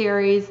Roses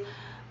series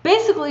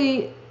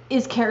basically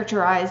is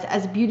characterized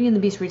as a Beauty and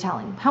the Beast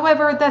retelling.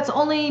 However, that's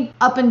only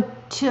up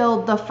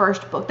until the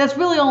first book. That's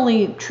really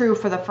only true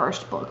for the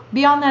first book.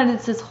 Beyond that,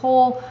 it's this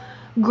whole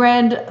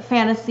grand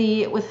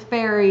fantasy with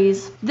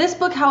fairies. This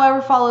book,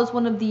 however, follows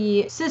one of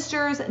the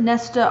sisters,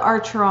 Nesta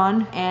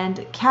Archeron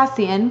and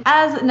Cassian,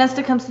 as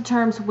Nesta comes to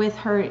terms with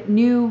her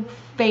new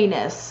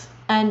fayness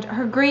and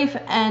her grief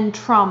and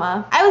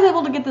trauma. I was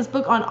able to get this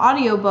book on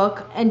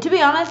audiobook, and to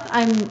be honest,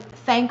 I'm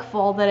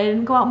thankful that I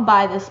didn't go out and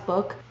buy this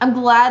book. I'm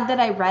glad that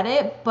I read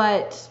it,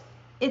 but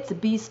it's a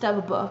beast of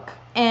a book,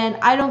 and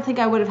I don't think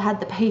I would have had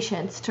the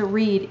patience to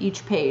read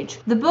each page.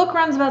 The book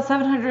runs about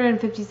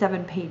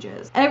 757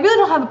 pages, and I really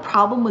don't have a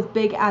problem with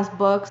big ass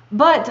books,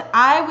 but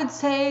I would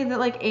say that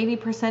like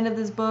 80% of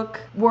this book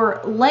were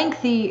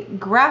lengthy,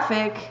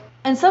 graphic,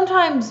 and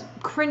sometimes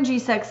cringy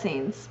sex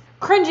scenes.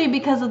 Cringy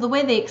because of the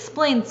way they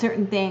explained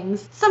certain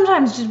things,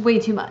 sometimes just way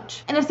too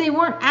much. And if they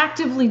weren't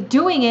actively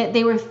doing it,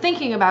 they were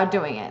thinking about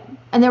doing it.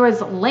 And there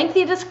was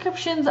lengthy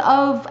descriptions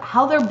of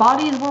how their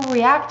bodies were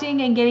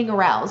reacting and getting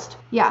aroused.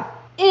 Yeah,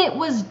 it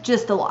was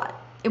just a lot.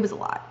 It was a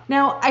lot.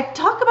 Now, I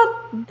talk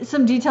about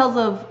some details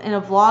in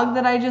a vlog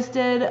that I just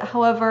did.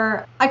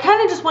 However, I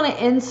kind of just want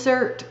to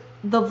insert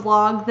the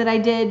vlog that I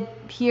did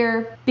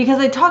here because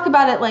I talk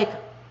about it like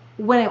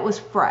when it was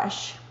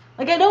fresh.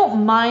 Like, I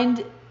don't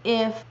mind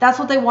if that's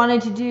what they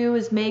wanted to do,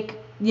 is make,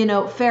 you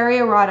know, fairy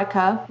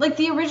erotica. Like,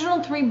 the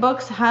original 3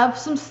 books have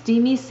some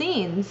steamy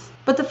scenes,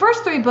 but the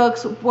first 3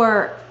 books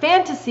were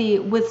fantasy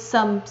with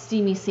some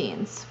steamy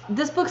scenes.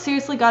 This book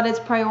seriously got its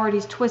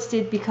priorities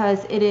twisted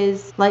because it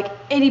is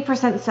like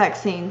 80% sex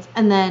scenes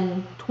and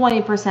then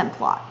 20%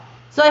 plot.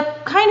 So I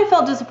kind of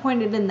felt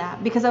disappointed in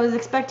that because I was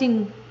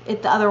expecting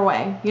it the other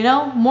way, you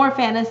know, more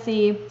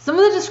fantasy. Some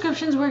of the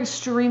descriptions were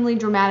extremely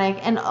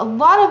dramatic, and a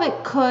lot of it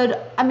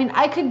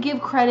I could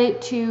give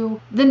credit to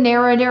the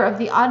narrator of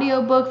the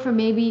audiobook for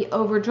maybe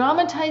over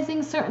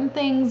dramatizing certain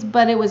things,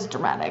 but it was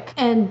dramatic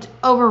and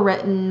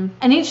overwritten,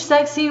 and each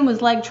sex scene was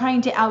like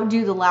trying to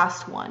outdo the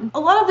last one. A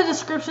lot of the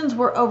descriptions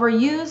were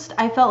overused.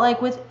 I felt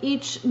like with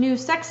each new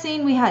sex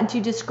scene we had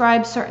to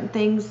describe certain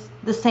things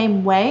the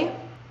same way,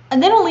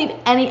 and they don't leave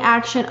any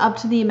action up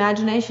to the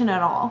imagination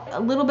at all.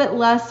 A little bit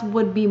less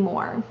would be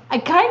more. I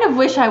kind of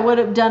wish I would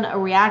have done a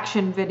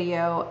reaction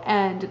video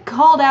and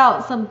called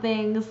out some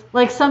things,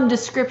 like some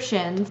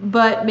descriptions,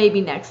 but maybe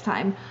next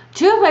time.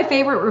 2 of my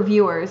favorite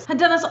reviewers had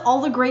done us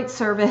all the great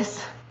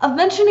service of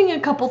mentioning a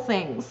couple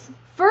things.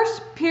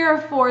 First,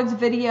 Pierre Forde's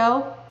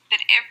video.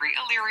 That every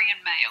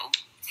Illyrian male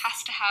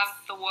has to have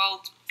the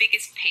world's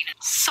biggest penis.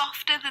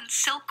 Softer than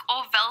silk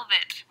or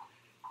velvet.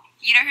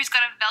 You know who's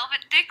got a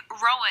velvet dick?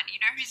 Rowan.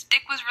 You know whose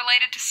dick was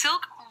related to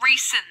silk?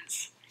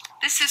 Reasons.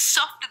 This is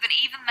softer than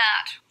even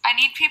that. I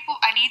need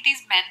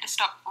these men to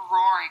stop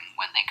roaring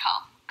when they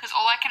come. Because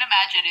all I can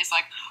imagine is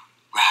like,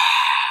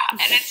 rah,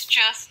 and it's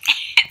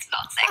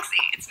not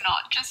sexy. It's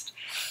not. Just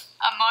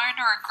a moan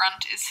or a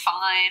grunt is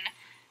fine.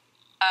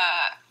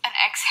 An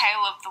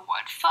exhale of the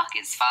word fuck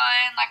is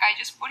fine. Like,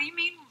 what do you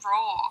mean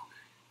roar?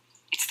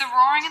 It's the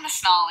roaring and the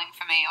snarling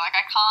for me. Like,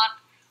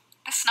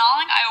 the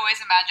snarling I always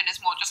imagine is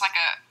more just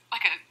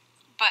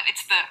but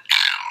it's the,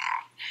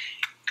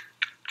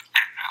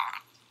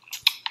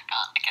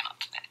 I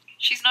cannot today.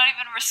 She's not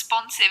even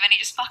responsive, and he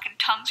just fucking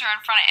tongues her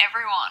in front of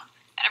everyone,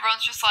 and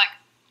everyone's just like,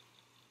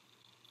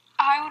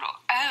 I would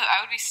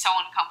be so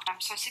uncomfortable. I'm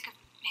so sick of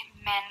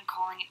men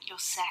calling it your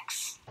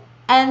sex.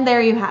 And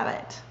there you have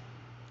it.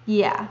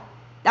 Yeah,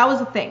 that was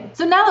a thing.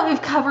 So now that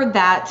we've covered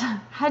that,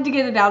 had to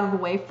get it out of the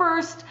way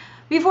first,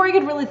 before we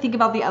could really think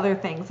about the other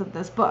things of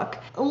this book.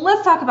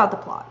 Let's talk about the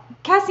plot.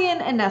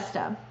 Cassian and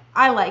Nesta.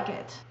 I like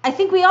it. I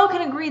think we all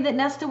can agree that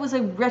Nesta was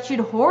a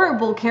wretched,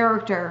 horrible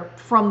character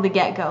from the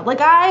get-go.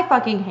 Like, I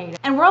fucking hate it.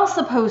 And we're all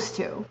supposed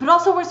to. But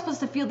also we're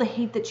supposed to feel the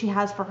hate that she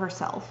has for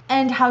herself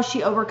and how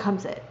she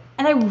overcomes it.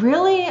 And I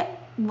really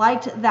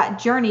liked that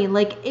journey.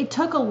 Like, it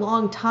took a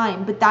long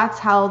time, but that's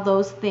how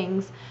those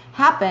things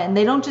happen.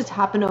 They don't just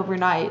happen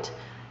overnight.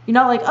 You're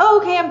not like,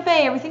 oh, okay, I'm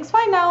Faye, everything's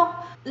fine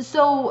now.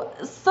 So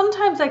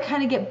sometimes I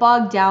kind of get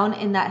bogged down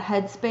in that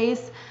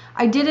headspace.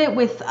 I did it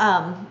with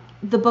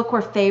the book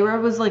where Feyre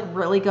was like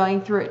really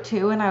going through it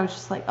too, and I was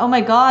just like, oh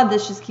my god,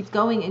 this just keeps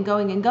going and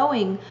going and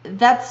going.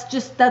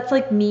 That's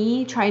like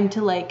me trying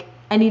to like,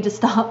 I need to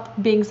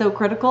stop being so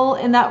critical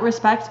in that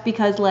respect,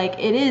 because like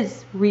it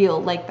is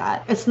real like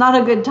that. It's not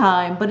a good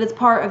time, but it's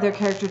part of their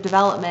character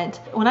development.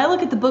 When I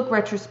look at the book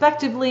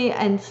retrospectively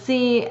and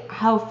see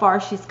how far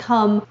she's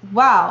come,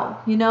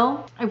 wow, you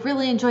know, I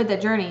really enjoyed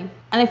that journey.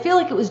 And I feel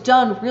like it was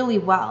done really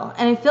well.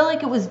 And I feel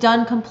like it was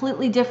done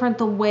completely different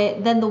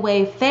than the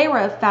way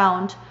Feyre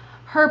found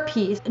her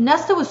peace.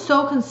 Nesta was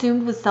so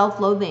consumed with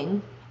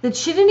self-loathing that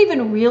she didn't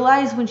even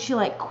realize when she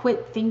like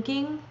quit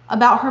thinking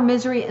about her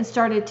misery and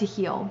started to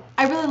heal.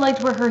 I really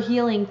liked where her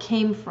healing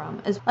came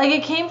from. Like,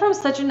 it came from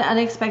such an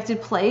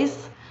unexpected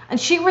place, and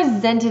she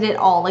resented it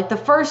all. Like, the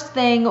first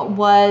thing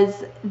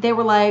was they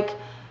were like,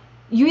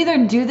 you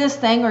either do this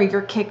thing or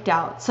you're kicked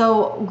out.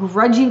 So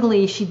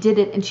grudgingly she did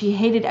it, and she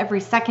hated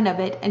every second of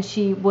it, and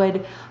she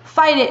would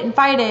fight it and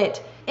fight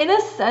it. In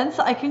a sense,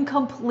 I can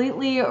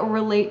completely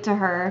relate to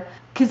her,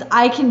 because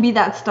I can be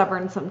that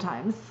stubborn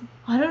sometimes.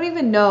 I don't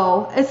even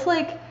know. It's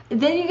like,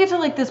 then you get to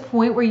like this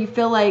point where you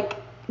feel like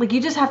you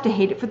just have to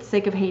hate it for the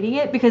sake of hating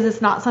it, because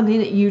it's not something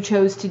that you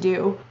chose to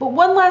do. But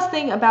one last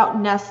thing about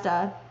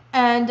Nesta,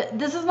 and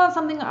this is not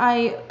something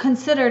I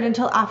considered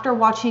until after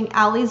watching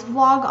Allie's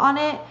vlog on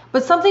it,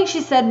 but something she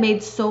said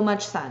made so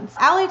much sense.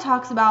 Allie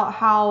talks about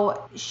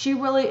how she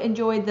really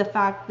enjoyed the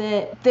fact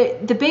that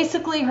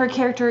basically her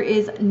character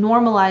is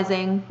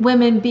normalizing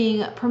women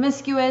being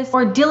promiscuous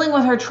or dealing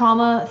with her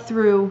trauma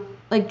through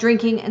like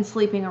drinking and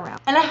sleeping around.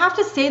 And I have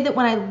to say that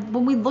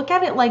when we look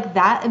at it like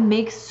that, it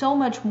makes so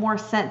much more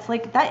sense.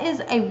 Like, that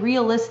is a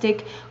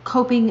realistic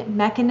coping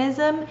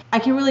mechanism. I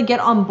can really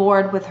get on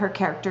board with her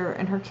character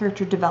and her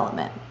character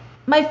development.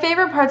 My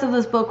favorite parts of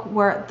this book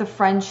were the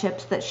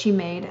friendships that she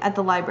made at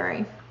the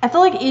library. I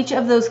feel like each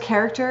of those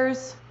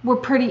characters were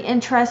pretty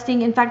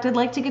interesting. In fact, I'd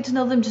like to get to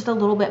know them just a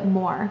little bit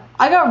more.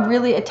 I got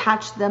really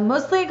attached to them.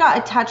 Mostly I got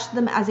attached to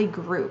them as a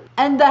group.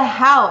 And the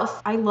house,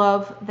 I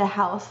love the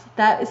house.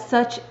 That is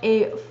such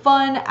a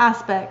fun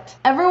aspect.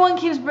 Everyone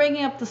keeps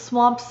bringing up the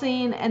swamp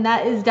scene, and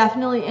that is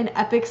definitely an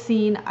epic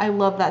scene. I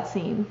love that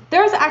scene.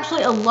 There's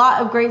actually a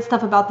lot of great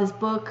stuff about this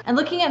book, and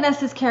looking at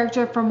Nesta's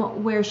character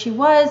from where she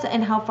was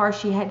and how far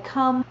she had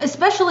come,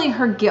 especially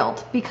her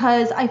guilt,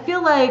 because I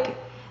feel like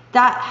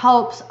that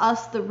helps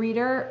us, the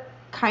reader,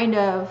 kind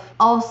of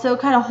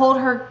hold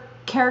her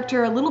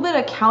character a little bit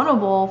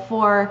accountable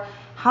for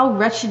how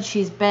wretched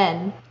she's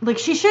been. Like,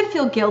 she should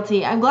feel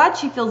guilty. I'm glad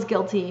she feels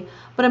guilty,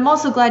 but I'm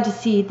also glad to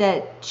see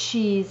that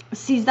she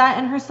sees that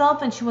in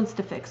herself and she wants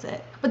to fix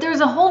it. But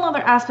there's a whole other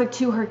aspect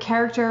to her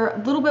character, a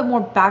little bit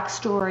more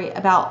backstory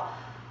about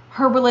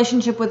her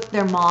relationship with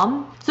their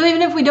mom. So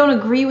even if we don't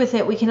agree with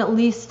it, we can at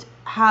least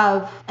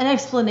have an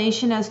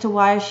explanation as to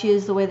why she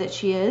is the way that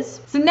she is.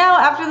 So now,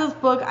 after this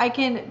book, I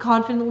can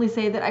confidently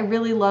say that I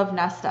really love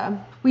Nesta.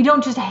 We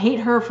don't just hate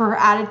her for her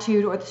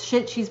attitude or the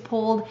shit she's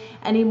pulled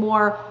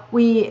anymore.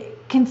 We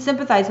can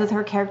sympathize with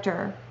her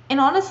character. And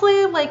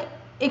honestly, like,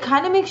 it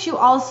kind of makes you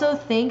also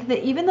think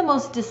that even the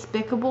most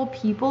despicable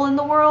people in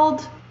the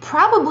world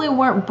probably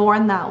weren't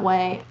born that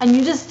way, and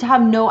you just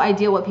have no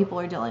idea what people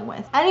are dealing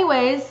with.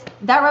 Anyways,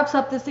 that wraps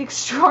up this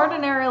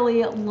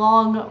extraordinarily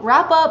long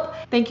wrap up.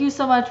 Thank you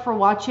so much for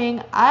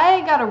watching.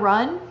 I gotta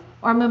run,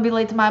 or I'm gonna be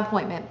late to my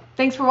appointment.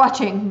 Thanks for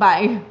watching.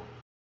 Bye.